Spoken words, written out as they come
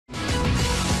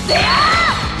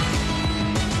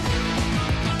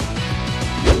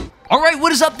Alright,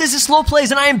 what is up? This is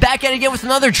SLOplays, and I am back at it again with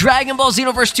another Dragon Ball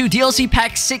Xenoverse 2 DLC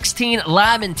Pack 16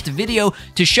 Lab and video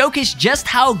to showcase just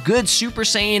how good Super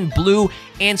Saiyan Blue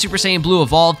and Super Saiyan Blue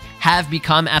Evolved have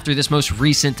become after this most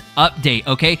recent update,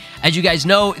 okay? As you guys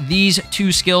know, these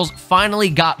two skills finally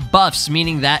got buffs,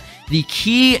 meaning that the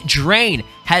ki drain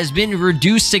has been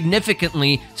reduced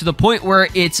significantly to the point where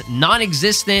it's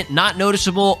non-existent, not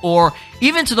noticeable, or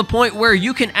even to the point where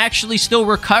you can actually still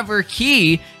recover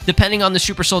ki depending on the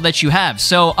Super Soul that you have.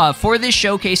 So for this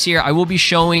showcase here, I will be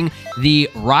showing the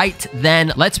right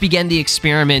then. Let's begin the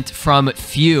experiment from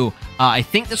Few. I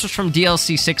think this was from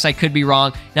DLC 6, I could be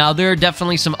wrong. Now, there are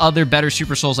definitely some other better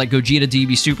Super Souls like Gogeta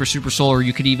DB Super Soul, or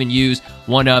you could even use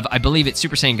one of, I believe it's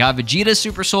Super Saiyan God Vegeta's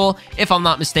Super Soul, if I'm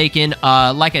not mistaken.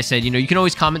 Like I said, you know, you can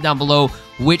always comment down below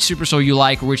which Super Soul you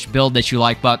like or which build that you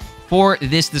like, but for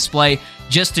this display,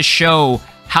 just to show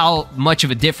how much of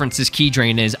a difference this ki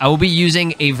drain is, I will be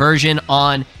using a version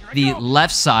on the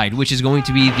left side, which is going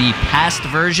to be the past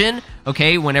version,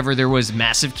 okay, whenever there was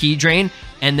massive ki drain.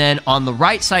 And then on the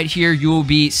right side here, you will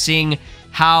be seeing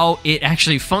how it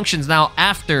actually functions now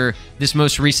after this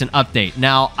most recent update.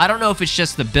 Now, I don't know if it's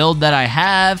just the build that I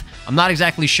have. I'm not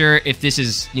exactly sure if this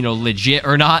is, you know, legit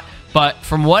or not, but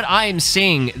from what I am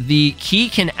seeing, the ki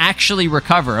can actually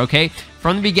recover, okay?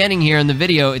 From the beginning here in the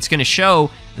video, it's going to show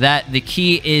that the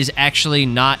ki is actually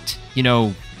not, you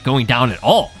know, going down at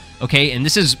all, okay? And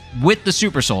this is with the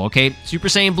Super Soul, okay? Super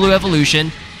Saiyan Blue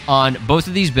Evolution on both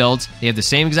of these builds. They have the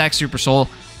same exact Super Soul.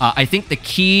 I think the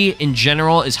ki in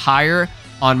general is higher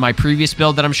on my previous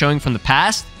build that I'm showing from the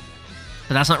past,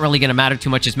 but that's not really going to matter too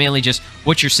much. It's mainly just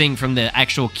what you're seeing from the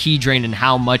actual ki drain and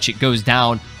how much it goes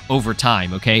down over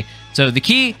time, okay? So the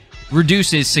ki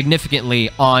reduces significantly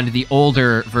on the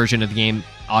older version of the game,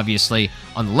 obviously,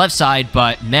 on the left side,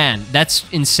 but man, that's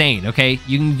insane, okay?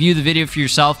 You can view the video for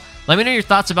yourself. Let me know your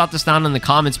thoughts about this down in the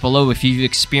comments below if you've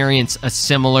experienced a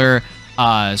similar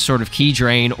sort of ki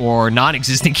drain or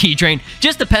non-existent ki drain,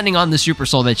 just depending on the Super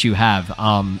Soul that you have.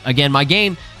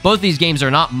 Again, both these games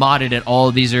are not modded at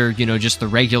all. These are, you know, just the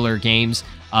regular games.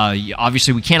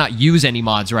 Obviously, we cannot use any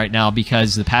mods right now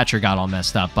because the patcher got all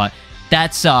messed up, but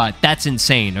that's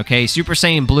insane, okay? Super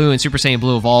Saiyan Blue and Super Saiyan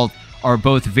Blue Evolved are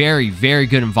both very, very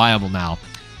good and viable now.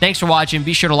 Thanks for watching.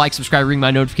 Be sure to like, subscribe, ring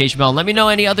my notification bell, and let me know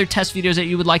any other test videos that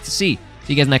you would like to see.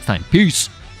 See you guys next time. Peace.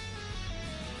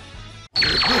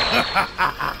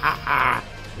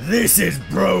 This is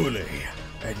Broly,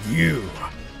 and you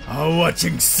are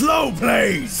watching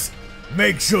SLOplays.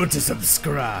 Make sure to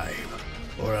subscribe,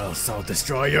 or else I'll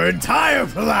destroy your entire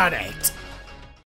planet.